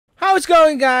What's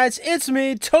going, guys? It's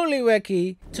me, totally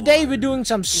Wacky. Today we're doing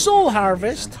some soul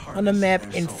harvest on the map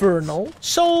Infernal.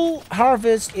 Soul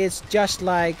harvest is just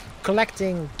like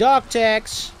collecting dog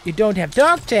tags. You don't have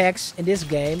dog tags in this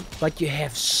game, but you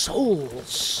have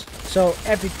souls. So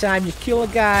every time you kill a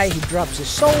guy, he drops a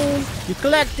soul. You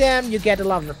collect them, you get a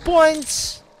lot of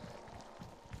points.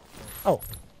 Oh,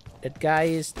 that guy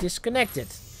is disconnected.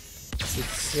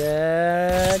 It's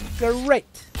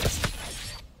great.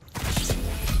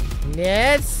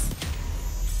 Yes,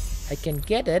 I can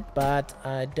get it, but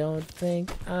I don't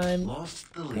think I'm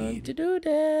going to do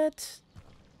that.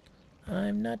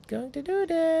 I'm not going to do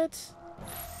that.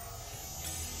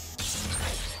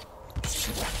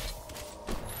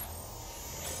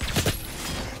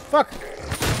 Fuck!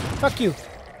 Fuck you!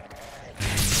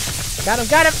 Got him!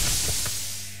 Got him!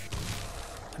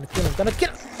 Gonna kill him! Gonna kill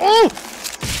him! Oh!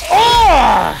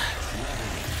 Oh!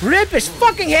 Rip his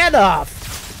fucking head off!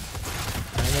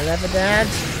 That.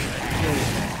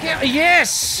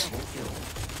 Yes!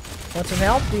 Want some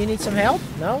help? Do you need some help?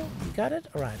 No? You got it?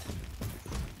 Alright.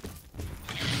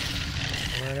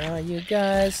 Where are you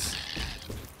guys?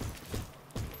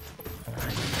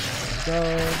 Alright.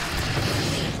 Go.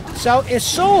 So in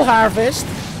Soul Harvest,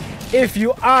 if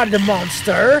you are the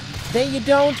monster, then you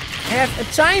don't have a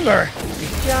timer. You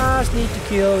just need to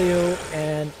kill you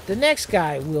and the next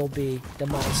guy will be the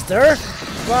monster.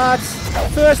 But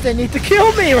first they need to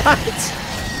kill me, right?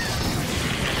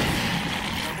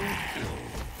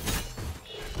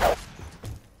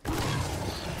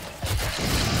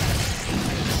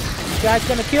 This guy's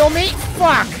gonna kill me?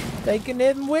 Fuck! Taking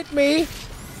him with me.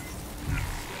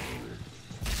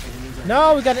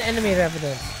 No, we got an enemy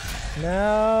revenant.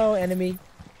 No, enemy.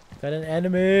 Got an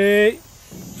enemy.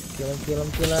 Kill him, kill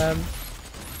him, kill him.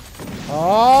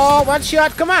 Oh, one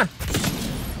shot, come on.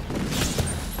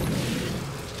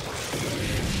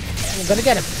 I'm gonna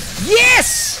get him.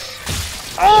 Yes!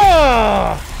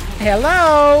 Oh!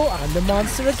 Hello! I'm the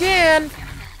monster again.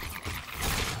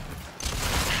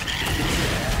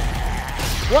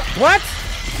 What? What?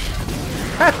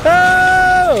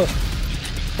 Oh!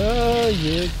 Oh,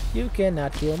 you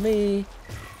cannot kill me.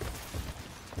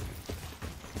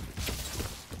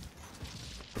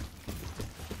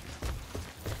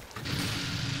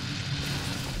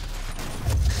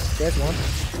 There's one.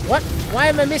 What? Why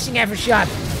am I missing every shot?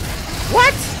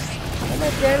 What? How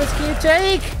much damage can you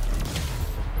take?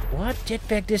 What?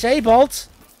 Jetpack disabled?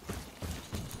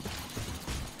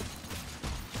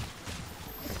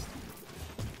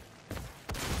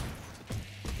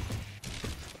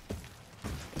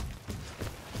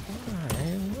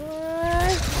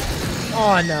 What?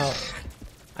 Oh no.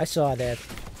 I saw that.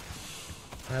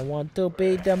 I want to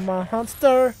be the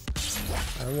monster.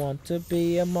 I want to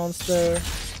be a monster.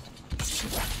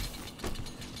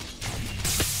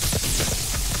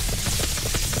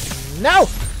 No!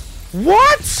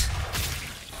 What?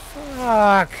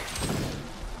 Fuck.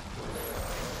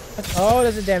 Oh,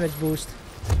 there's a damage boost.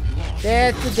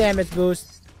 That's the damage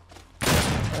boost.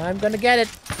 I'm gonna get it.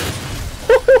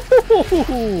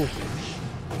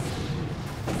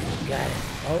 Got it.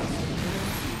 Oh.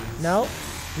 No.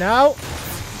 No.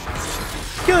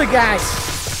 Kill the guys.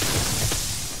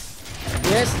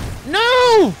 Yes.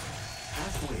 No!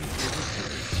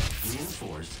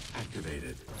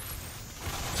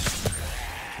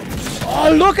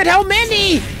 Oh, look at how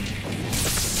many!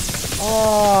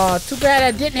 Oh, too bad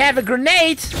I didn't have a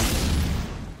grenade.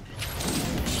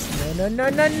 No, no, no,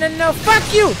 no, no, no.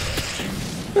 Fuck you!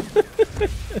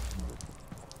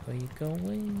 Where you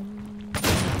going?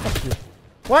 Fuck you.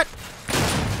 What?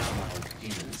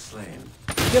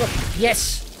 Kill him.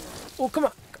 Yes! Oh, come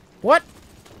on. What?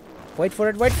 Wait for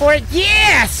it, wait for it.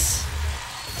 Yes!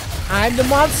 I'm the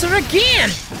monster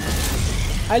again!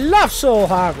 I love Soul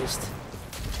Harvest.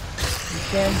 You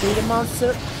can be the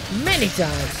monster many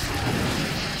times.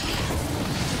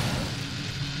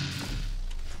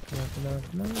 Come on, come on,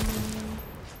 come on.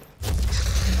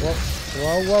 Whoa,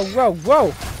 whoa, whoa, whoa,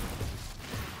 whoa!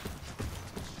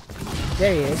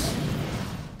 There he is.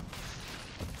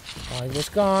 Oh, he was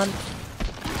gone.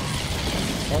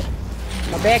 Oh,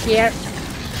 come back here.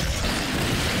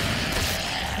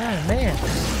 Oh, man.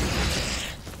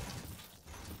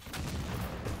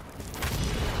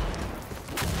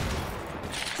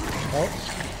 Oh.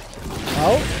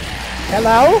 Oh.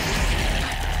 Hello?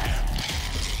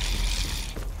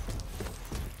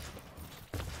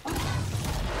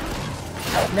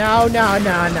 No, no,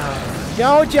 no, no.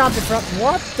 Don't jump in front.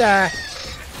 What the?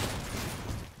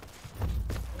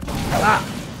 Ah.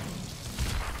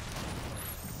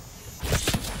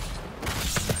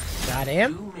 Got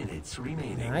him. 2 minutes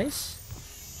remaining. Nice.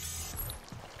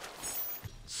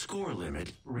 Score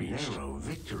limit, narrow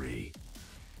victory.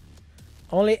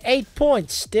 Only 8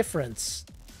 points difference.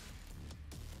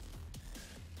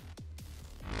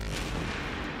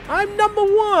 I'm number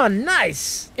 1,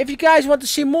 nice! If you guys want to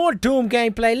see more Doom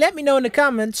gameplay, let me know in the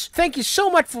comments. Thank you so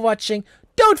much for watching.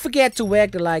 Don't forget to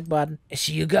whack the like button. And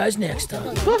see you guys next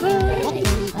time. Bye-bye.